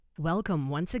Welcome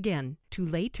once again to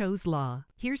Lehto's Law.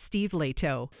 Here's Steve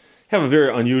Lehto. Have a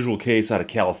very unusual case out of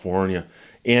California,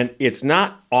 and it's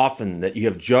not often that you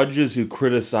have judges who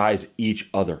criticize each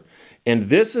other. And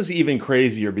this is even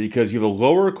crazier because you have a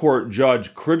lower court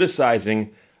judge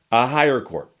criticizing a higher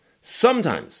court.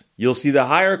 Sometimes you'll see the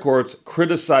higher courts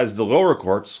criticize the lower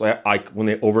courts, like when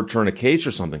they overturn a case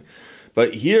or something.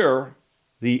 But here,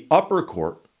 the upper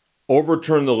court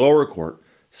overturned the lower court,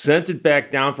 sent it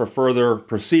back down for further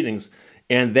proceedings,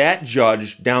 and that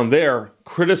judge down there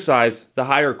criticized the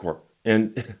higher court.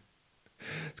 And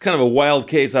it's kind of a wild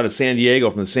case out of San Diego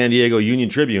from the San Diego Union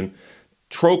Tribune.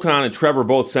 Trocon and Trevor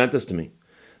both sent this to me.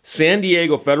 San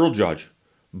Diego federal judge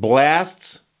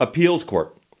blasts appeals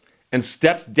court and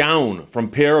steps down from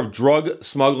pair of drug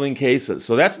smuggling cases.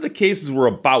 So that's what the cases were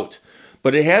about,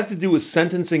 but it has to do with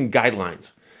sentencing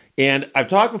guidelines. And I've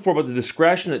talked before about the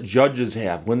discretion that judges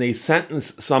have when they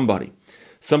sentence somebody.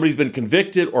 Somebody's been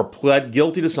convicted or pled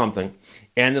guilty to something,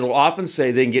 and it'll often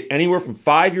say they can get anywhere from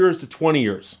 5 years to 20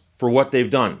 years for what they've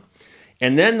done.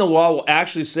 And then the law will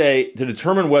actually say, to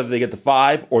determine whether they get the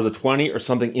 5 or the 20 or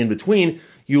something in between,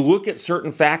 you look at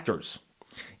certain factors.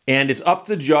 And it's up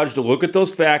to the judge to look at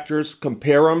those factors,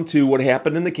 compare them to what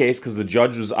happened in the case, because the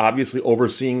judge was obviously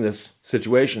overseeing this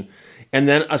situation, and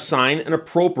then assign an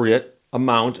appropriate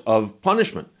amount of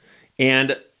punishment.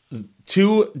 And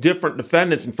two different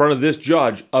defendants in front of this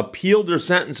judge appealed their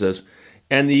sentences,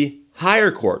 and the higher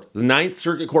court, the Ninth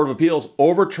Circuit Court of Appeals,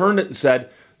 overturned it and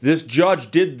said, this judge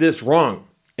did this wrong.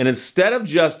 And instead of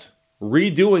just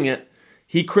redoing it,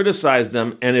 he criticized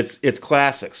them, and it's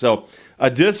classic. So a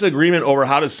disagreement over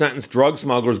how to sentence drug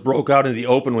smugglers broke out in the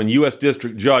open when U.S.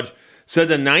 District Judge said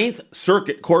the Ninth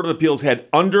Circuit Court of Appeals had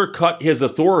undercut his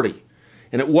authority.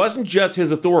 And it wasn't just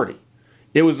his authority.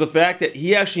 It was the fact that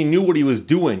he actually knew what he was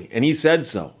doing, and he said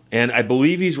so. And I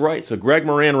believe he's right. So Greg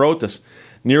Moran wrote this.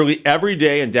 Nearly every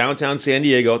day in downtown San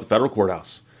Diego at the federal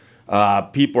courthouse,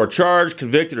 people are charged,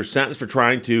 convicted, or sentenced for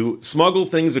trying to smuggle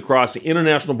things across the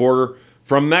international border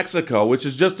from Mexico, which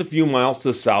is just a few miles to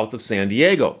the south of San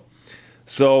Diego.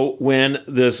 So when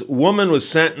this woman was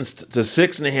sentenced to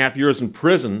 6.5 years in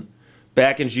prison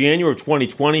back in January of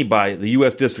 2020 by the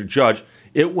U.S. District Judge,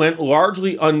 it went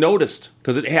largely unnoticed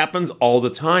because it happens all the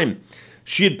time.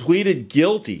 She had pleaded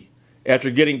guilty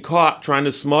after getting caught trying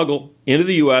to smuggle into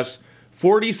the U.S.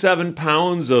 47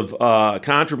 pounds of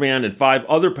contraband and 5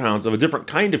 other pounds of a different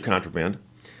kind of contraband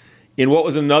in what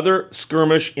was another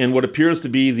skirmish in what appears to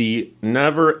be the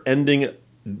never-ending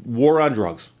war on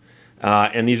drugs.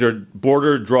 And these are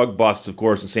border drug busts, of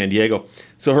course, in San Diego.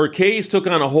 So her case took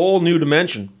on a whole new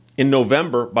dimension in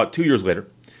November, about 2 years later,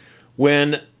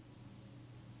 when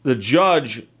the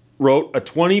judge wrote a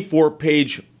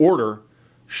 24-page order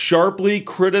sharply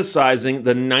criticizing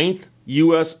the Ninth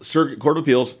U.S. Circuit Court of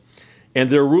Appeals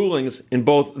and their rulings in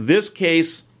both this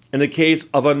case and the case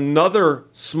of another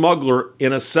smuggler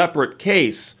in a separate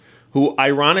case who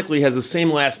ironically has the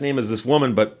same last name as this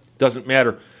woman, but doesn't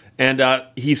matter. And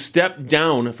he stepped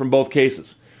down from both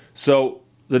cases. So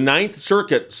the Ninth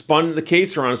Circuit spun the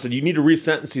case around and said, you need to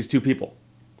resentence these two people.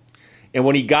 And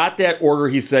when he got that order,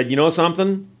 he said, you know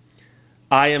something?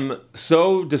 I am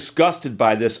so disgusted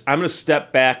by this, I'm going to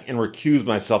step back and recuse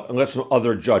myself and let some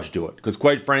other judge do it. Because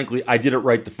quite frankly, I did it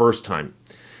right the first time.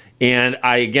 And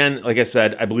like I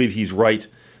said, I believe he's right.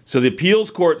 So the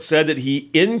appeals court said that he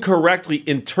incorrectly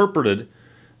interpreted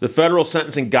the federal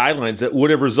sentencing guidelines that would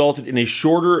have resulted in a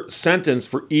shorter sentence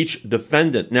for each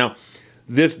defendant. Now,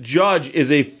 this judge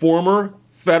is a former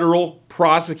federal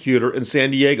prosecutor in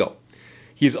San Diego.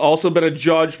 He's also been a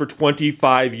judge for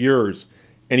 25 years.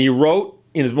 And he wrote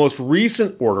in his most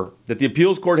recent order that the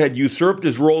appeals court had usurped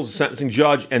his role as a sentencing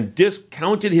judge and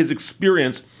discounted his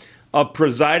experience of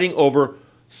presiding over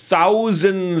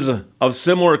thousands of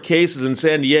similar cases in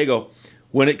San Diego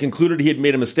when it concluded he had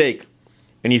made a mistake.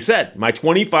 And he said, my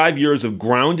 25 years of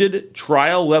grounded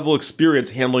trial-level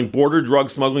experience handling border drug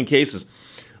smuggling cases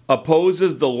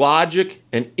opposes the logic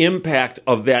and impact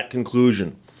of that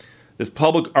conclusion. This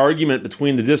public argument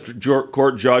between the district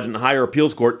court judge and the higher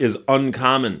appeals court is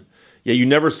uncommon. Yeah, you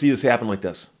never see this happen like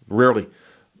this. Rarely.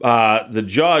 The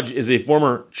judge is a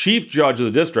former chief judge of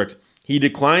the district. He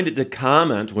declined to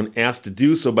comment when asked to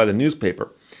do so by the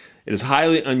newspaper. It is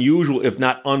highly unusual, if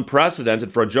not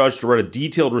unprecedented, for a judge to write a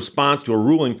detailed response to a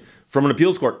ruling from an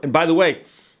appeals court. And by the way,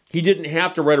 he didn't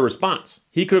have to write a response.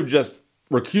 He could have just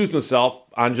recused himself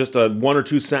on just a 1 or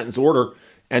 2 sentence order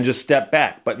and just stepped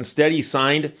back. But instead he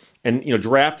signed and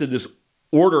drafted this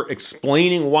order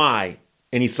explaining why,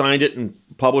 and he signed it and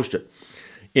published it.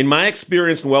 In my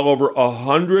experience, in well over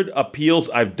 100 appeals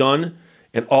I've done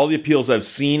and all the appeals I've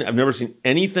seen, I've never seen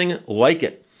anything like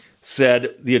it.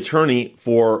 said the attorney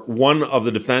for one of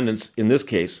the defendants in this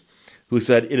case, who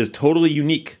said it is totally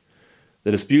unique.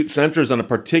 The dispute centers on a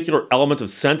particular element of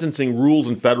sentencing rules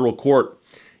in federal court.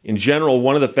 In general,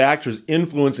 one of the factors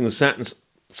influencing the sentence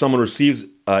someone receives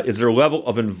is their level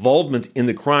of involvement in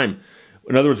the crime.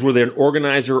 In other words, were they an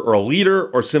organizer or a leader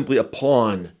or simply a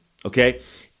pawn? Okay?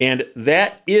 And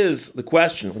that is the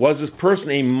question. Was this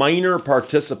person a minor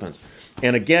participant?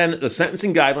 And again, the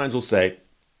sentencing guidelines will say,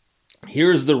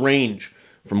 here's the range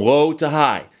from low to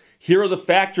high. Here are the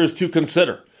factors to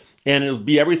consider. And it'll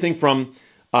be everything from,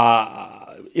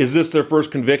 is this their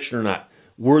first conviction or not?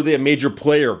 Were they a major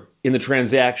player in the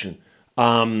transaction?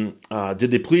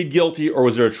 Did they plead guilty or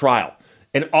was there a trial?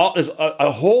 And there's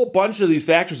a whole bunch of these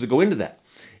factors that go into that.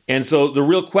 And so the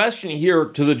real question here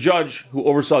to the judge who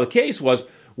oversaw the case was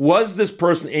this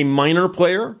person a minor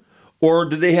player or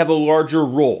did they have a larger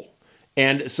role?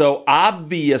 And so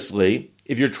obviously,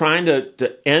 if you're trying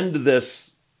to end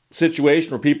this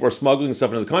situation where people are smuggling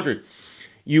stuff into the country,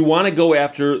 you want to go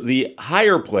after the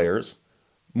higher players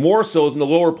more so than the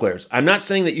lower players. I'm not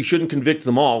saying that you shouldn't convict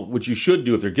them all, which you should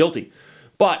do if they're guilty,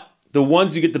 but the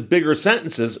ones who get the bigger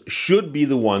sentences should be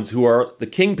the ones who are the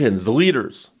kingpins, the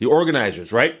leaders, the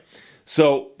organizers, right?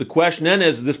 So the question then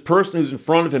is, this person who's in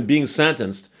front of him being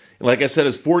sentenced, and like I said,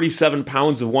 is 47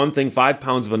 pounds of one thing, 5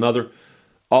 pounds of another,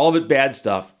 all of it bad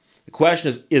stuff. The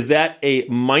question is that a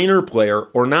minor player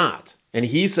or not? And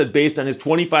he said, based on his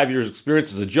 25 years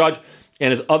experience as a judge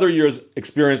and his other years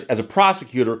experience as a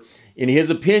prosecutor, in his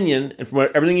opinion, and from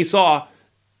everything he saw,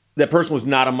 that person was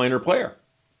not a minor player.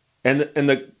 And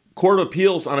the Court of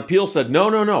Appeals on appeal said,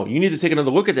 no, you need to take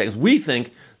another look at that because we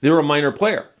think they're a minor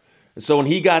player. And so when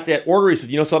he got that order, he said,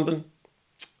 you know something?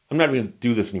 I'm not even going to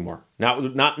do this anymore.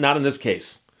 Not in this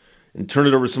case. And turn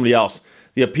it over to somebody else.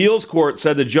 The appeals court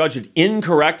said the judge had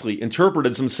incorrectly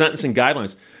interpreted some sentencing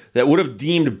guidelines that would have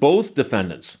deemed both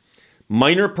defendants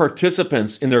minor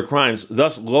participants in their crimes,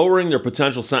 thus lowering their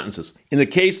potential sentences. In the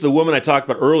case of the woman I talked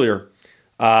about earlier,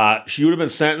 she would have been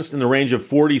sentenced in the range of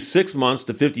 46 months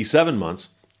to 57 months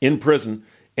in prison,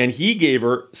 and he gave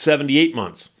her 78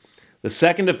 months. The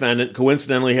second defendant,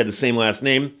 coincidentally had the same last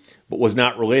name, but was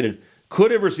not related,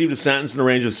 could have received a sentence in the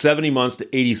range of 70 months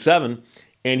to 87,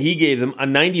 and he gave them a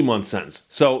 90-month sentence.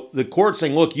 So the court's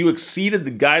saying, look, you exceeded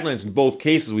the guidelines in both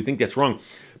cases. We think that's wrong.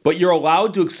 But you're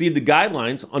allowed to exceed the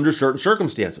guidelines under certain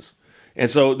circumstances. And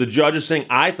so the judge is saying,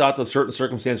 I thought those certain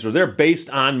circumstances were there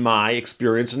based on my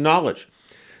experience and knowledge.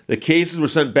 The cases were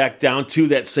sent back down to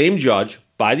that same judge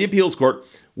by the appeals court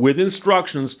with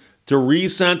instructions to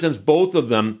re-sentence both of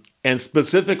them, and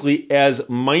specifically as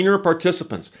minor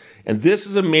participants. And this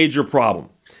is a major problem.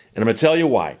 And I'm going to tell you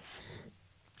why.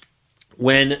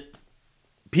 When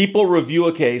people review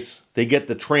a case, they get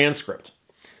the transcript.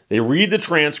 They read the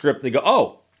transcript, they go,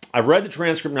 oh, I've read the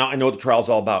transcript now, I know what the trial's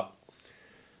all about.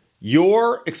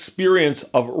 Your experience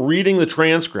of reading the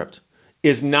transcript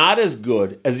is not as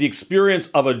good as the experience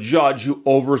of a judge who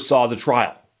oversaw the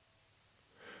trial.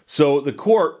 So the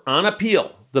court, on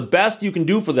appeal, the best you can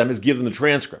do for them is give them the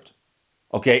transcript.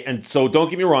 Okay, and so don't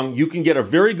get me wrong, you can get a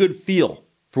very good feel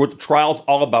for what the trial's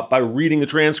all about by reading the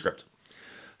transcript.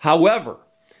 However,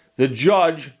 the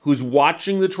judge who's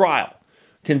watching the trial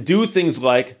can do things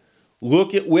like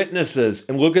look at witnesses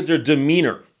and look at their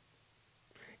demeanor.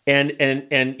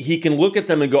 And he can look at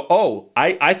them and go, oh,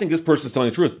 I think this person's telling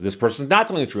the truth. This person's not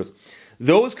telling the truth.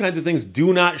 Those kinds of things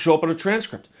do not show up on a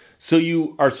transcript. So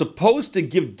you are supposed to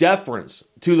give deference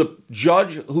to the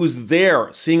judge who's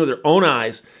there, seeing with their own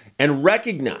eyes, and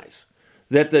recognize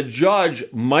that the judge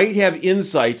might have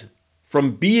insight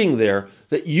from being there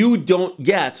that you don't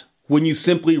get when you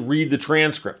simply read the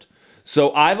transcript.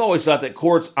 So I've always thought that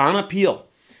courts on appeal,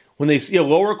 when they see a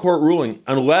lower court ruling,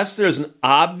 unless there's an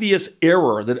obvious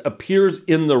error that appears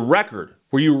in the record,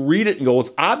 where you read it and go,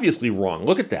 it's obviously wrong,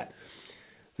 look at that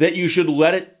you should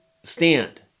let it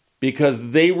stand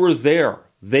because they were there.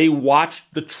 They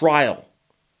watched the trial,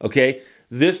 okay?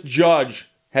 This judge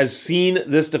has seen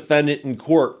this defendant in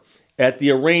court at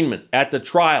the arraignment, at the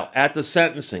trial, at the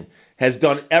sentencing, has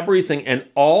done everything, and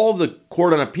all the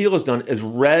court on appeal has done is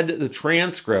read the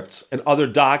transcripts and other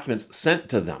documents sent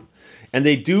to them. And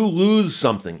they do lose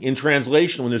something in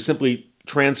translation when they're simply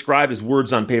transcribed as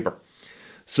words on paper.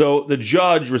 So the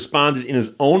judge responded in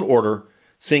his own order,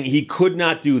 saying he could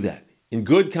not do that. In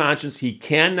good conscience, he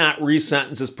cannot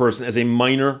resentence this person as a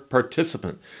minor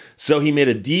participant. So he made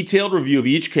a detailed review of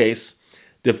each case,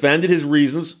 defended his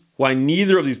reasons why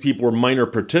neither of these people were minor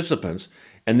participants,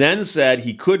 and then said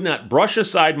he could not brush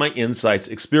aside my insights,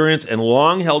 experience, and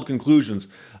long-held conclusions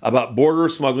about border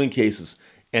smuggling cases,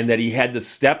 and that he had to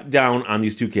step down on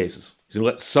these two cases. He's going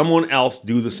to let someone else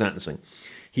do the sentencing.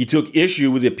 He took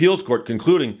issue with the appeals court,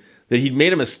 concluding that he'd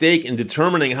made a mistake in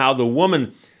determining how the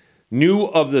woman knew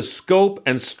of the scope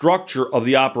and structure of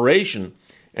the operation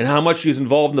and how much she was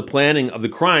involved in the planning of the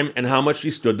crime and how much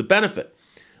she stood to benefit.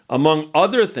 Among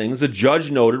other things, the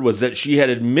judge noted was that she had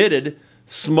admitted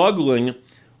smuggling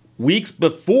weeks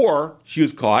before she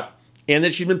was caught and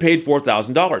that she'd been paid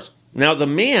 $4,000. Now, the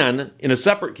man, in a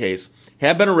separate case,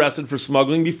 had been arrested for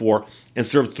smuggling before and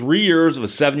served 3 years of a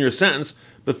 7-year sentence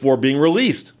before being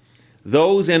released.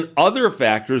 Those and other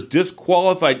factors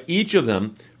disqualified each of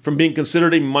them from being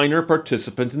considered a minor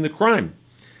participant in the crime.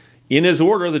 In his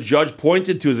order, the judge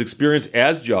pointed to his experience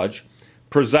as judge,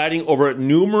 presiding over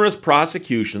numerous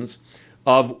prosecutions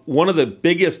of one of the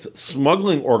biggest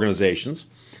smuggling organizations.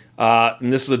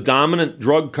 And this is a dominant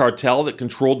drug cartel that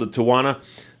controlled the Tijuana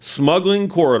smuggling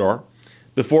corridor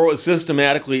before it was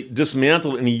systematically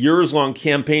dismantled in a years-long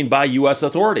campaign by U.S.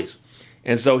 authorities.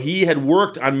 And so he had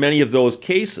worked on many of those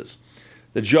cases.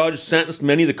 The judge sentenced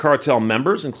many of the cartel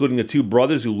members, including the 2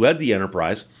 brothers who led the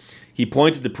enterprise. He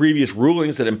pointed to previous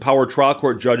rulings that empowered trial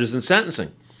court judges in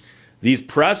sentencing. These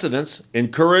precedents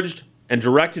encouraged and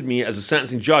directed me as a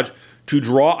sentencing judge to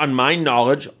draw on my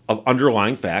knowledge of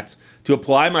underlying facts, to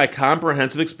apply my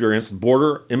comprehensive experience with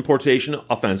border importation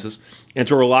offenses, and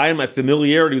to rely on my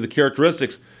familiarity with the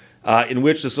characteristics in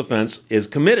which this offense is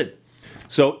committed.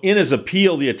 So in his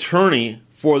appeal, the attorney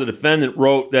for the defendant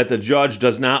wrote that the judge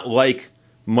does not like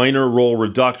minor role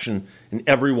reduction, and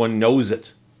everyone knows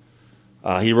it.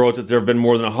 He wrote that there have been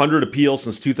more than 100 appeals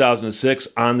since 2006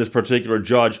 on this particular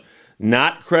judge,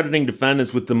 not crediting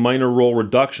defendants with the minor role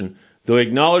reduction, though he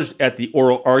acknowledged at the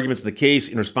oral arguments of the case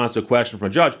in response to a question from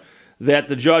a judge that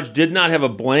the judge did not have a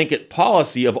blanket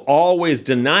policy of always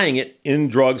denying it in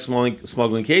drug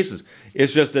smuggling cases.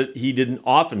 It's just that he didn't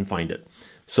often find it.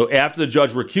 So after the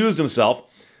judge recused himself,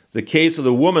 the case of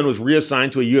the woman was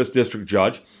reassigned to a U.S. district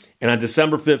judge, and on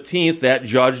December 15th, that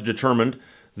judge determined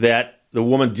that the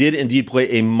woman did indeed play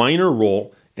a minor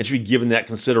role and should be given that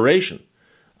consideration.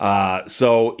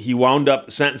 So he wound up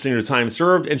sentencing her to time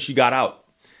served, and she got out.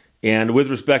 And with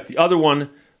respect to the other one,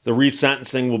 the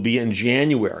resentencing will be in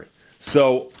January.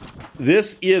 So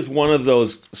this is one of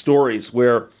those stories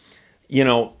where, you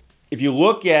know, if you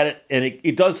look at it, and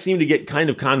it does seem to get kind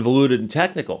of convoluted and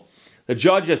technical. The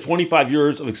judge has 25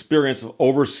 years of experience of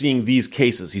overseeing these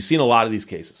cases. He's seen a lot of these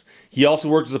cases. He also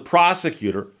worked as a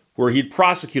prosecutor where he'd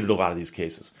prosecuted a lot of these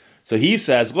cases. So he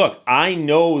says, look, I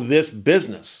know this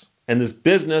business, and this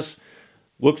business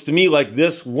looks to me like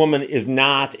this woman is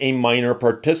not a minor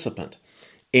participant.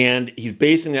 And he's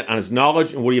basing that on his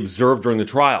knowledge and what he observed during the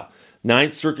trial.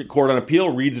 Ninth Circuit Court on Appeal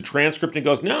reads the transcript and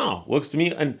goes, no, looks to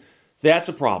me, and that's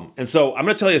a problem. And so I'm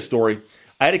going to tell you a story.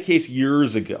 I had a case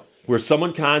years ago where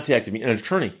someone contacted me, an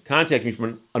attorney contacted me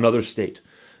from another state.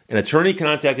 An attorney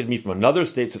contacted me from another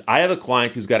state, said, I have a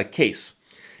client who's got a case.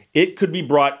 It could be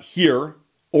brought here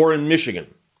or in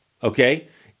Michigan, okay?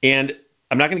 And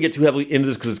I'm not going to get too heavily into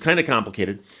this because it's kind of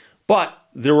complicated, but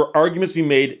there were arguments being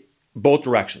made both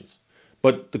directions.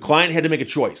 But the client had to make a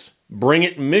choice. Bring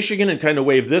it in Michigan and kind of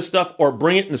waive this stuff, or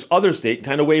bring it in this other state and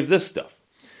kind of waive this stuff.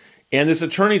 And this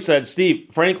attorney said, Steve,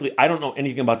 frankly, I don't know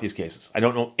anything about these cases. I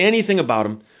don't know anything about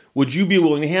them. Would you be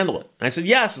willing to handle it? And I said,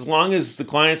 yes, as long as the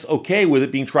client's okay with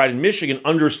it being tried in Michigan,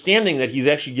 understanding that he's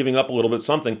actually giving up a little bit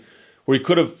something where he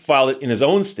could have filed it in his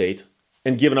own state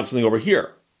and given up something over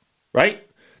here, right?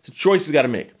 It's a choice he's got to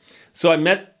make. So I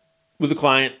met with the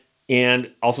client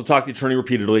and also talked to the attorney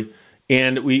repeatedly,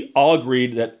 and we all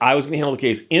agreed that I was going to handle the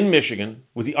case in Michigan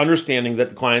with the understanding that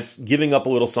the client's giving up a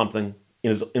little something in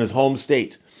his home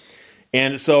state.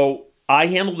 And so I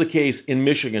handled the case in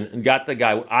Michigan and got the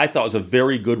guy what I thought was a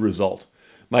very good result.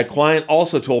 My client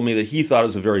also told me that he thought it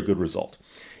was a very good result.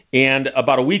 And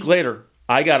about a week later,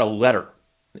 I got a letter,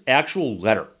 an actual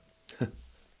letter,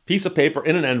 piece of paper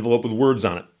in an envelope with words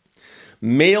on it,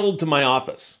 mailed to my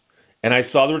office. And I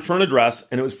saw the return address,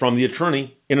 and it was from the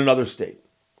attorney in another state.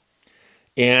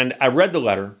 And I read the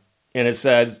letter, and it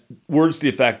said words to the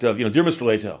effect of, Dear Mr.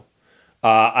 Leto,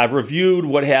 I've reviewed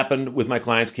what happened with my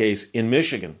client's case in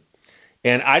Michigan.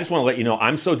 And I just want to let you know,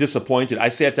 I'm so disappointed. I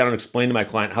sat down and explained to my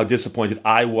client how disappointed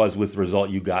I was with the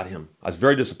result you got him. I was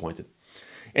very disappointed.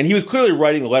 And he was clearly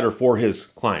writing the letter for his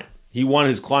client. He wanted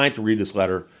his client to read this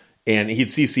letter, and he'd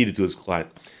CC'd it to his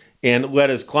client. And let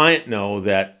his client know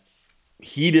that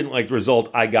he didn't like the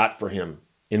result I got for him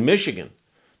in Michigan,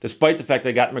 despite the fact that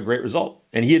I got him a great result.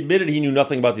 And he admitted he knew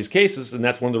nothing about these cases, and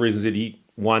that's one of the reasons that he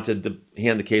wanted to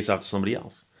hand the case off to somebody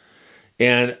else.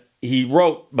 And he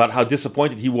wrote about how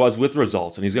disappointed he was with the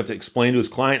results, and he's going to have to explain to his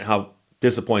client how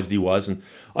disappointed he was. And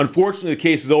unfortunately, the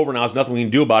case is over now. There's nothing we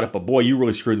can do about it, but boy, you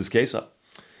really screwed this case up.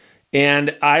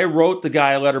 And I wrote the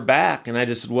guy a letter back, and I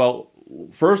just said, well,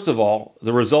 first of all,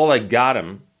 the result I got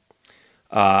him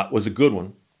was a good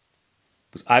one.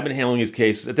 I've been handling his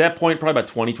cases, at that point, probably about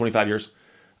 20, 25 years.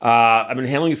 I've been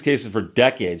handling his cases for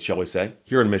decades, shall we say,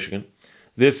 here in Michigan.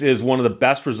 This is one of the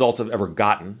best results I've ever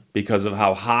gotten because of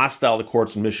how hostile the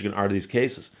courts in Michigan are to these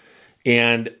cases.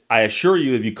 And I assure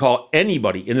you, if you call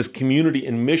anybody in this community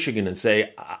in Michigan and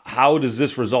say, how does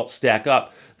this result stack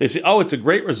up? They say, oh, it's a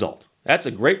great result.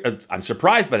 I'm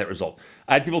surprised by that result.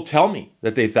 I had people tell me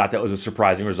that they thought that was a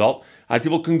surprising result. I had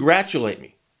people congratulate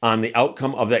me on the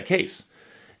outcome of that case.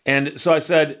 And so I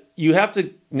said, you have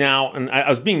to now, and I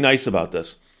was being nice about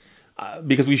this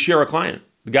because we share a client.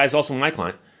 The guy's also my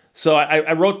client. So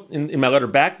I wrote in my letter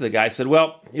back to the guy, I said,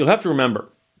 well, you'll have to remember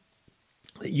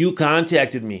that you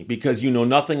contacted me because you know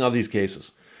nothing of these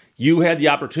cases. You had the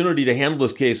opportunity to handle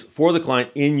this case for the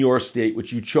client in your state,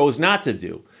 which you chose not to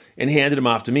do, and handed him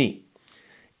off to me.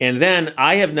 And then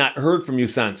I have not heard from you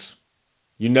since.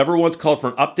 You never once called for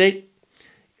an update.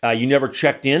 You never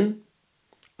checked in.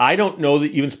 I don't know that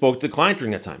you even spoke to the client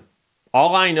during that time.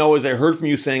 All I know is I heard from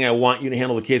you saying I want you to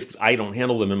handle the case because I don't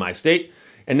handle them in my state.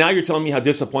 And now you're telling me how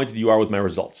disappointed you are with my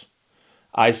results.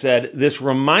 I said, this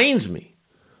reminds me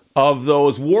of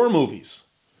those war movies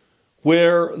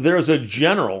where there's a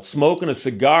general smoking a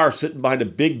cigar sitting behind a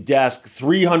big desk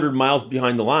 300 miles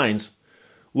behind the lines,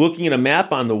 looking at a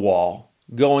map on the wall,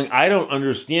 going, I don't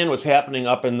understand what's happening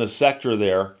up in the sector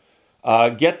there.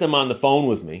 Get them on the phone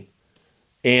with me.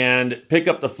 And pick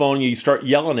up the phone, you start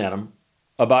yelling at them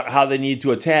about how they need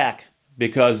to attack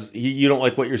because you don't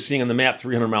like what you're seeing on the map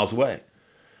 300 miles away.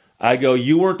 I go,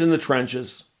 you weren't in the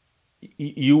trenches.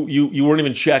 You weren't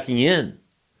even checking in.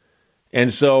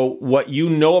 And so what you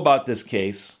know about this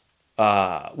case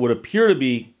would appear to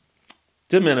be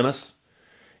de minimis.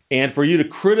 And for you to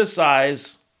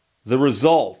criticize the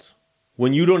result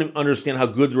when you don't even understand how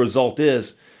good the result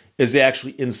is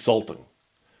actually insulting.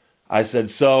 I said,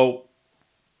 so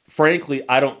frankly,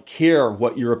 I don't care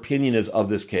what your opinion is of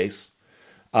this case.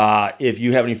 If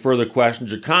you have any further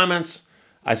questions or comments,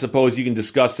 I suppose you can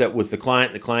discuss that with the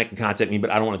client. The client can contact me, but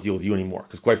I don't want to deal with you anymore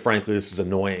because quite frankly, this is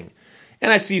annoying.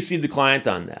 And I CC'd the client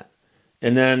on that.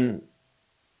 And then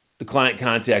the client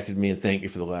contacted me and thanked me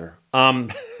for the letter.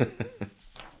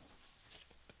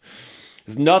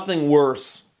 There's nothing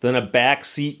worse than a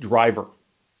backseat driver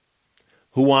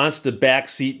who wants to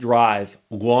backseat drive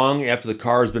long after the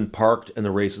car has been parked and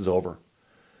the race is over.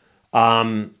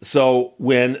 So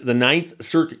when the Ninth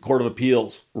Circuit Court of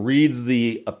Appeals reads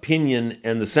the opinion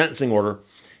and the sentencing order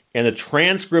and the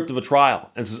transcript of a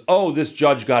trial and says, oh, this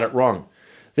judge got it wrong,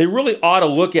 they really ought to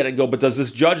look at it and go, but does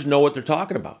this judge know what they're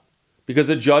talking about? Because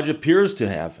the judge appears to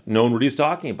have known what he's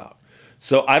talking about.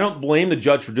 So I don't blame the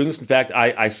judge for doing this. In fact,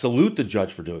 I salute the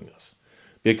judge for doing this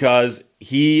because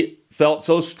he felt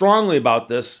so strongly about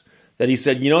this that he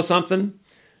said, you know something?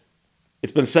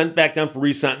 It's been sent back down for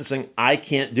resentencing. I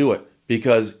can't do it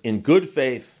because in good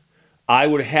faith, I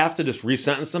would have to just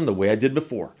resentence them the way I did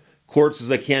before. Court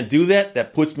says I can't do that.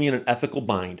 That puts me in an ethical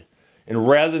bind. And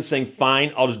rather than saying,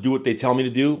 fine, I'll just do what they tell me to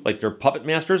do, like they're puppet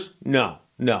masters, no.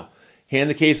 Hand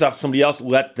the case off to somebody else,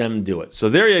 let them do it. So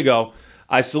there you go.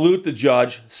 I salute the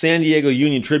judge. San Diego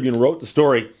Union Tribune wrote the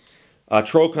story.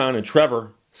 Trocon and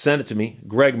Trevor sent it to me.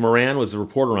 Greg Moran was the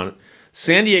reporter on it.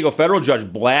 San Diego federal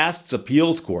judge blasts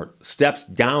appeals court, steps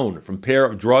down from pair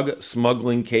of drug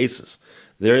smuggling cases.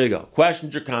 There you go.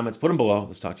 Questions or comments, put them below.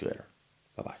 Let's talk to you later.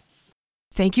 Bye-bye.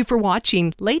 Thank you for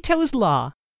watching Lehto's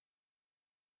Law.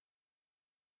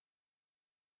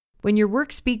 When your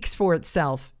work speaks for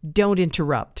itself, don't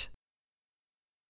interrupt.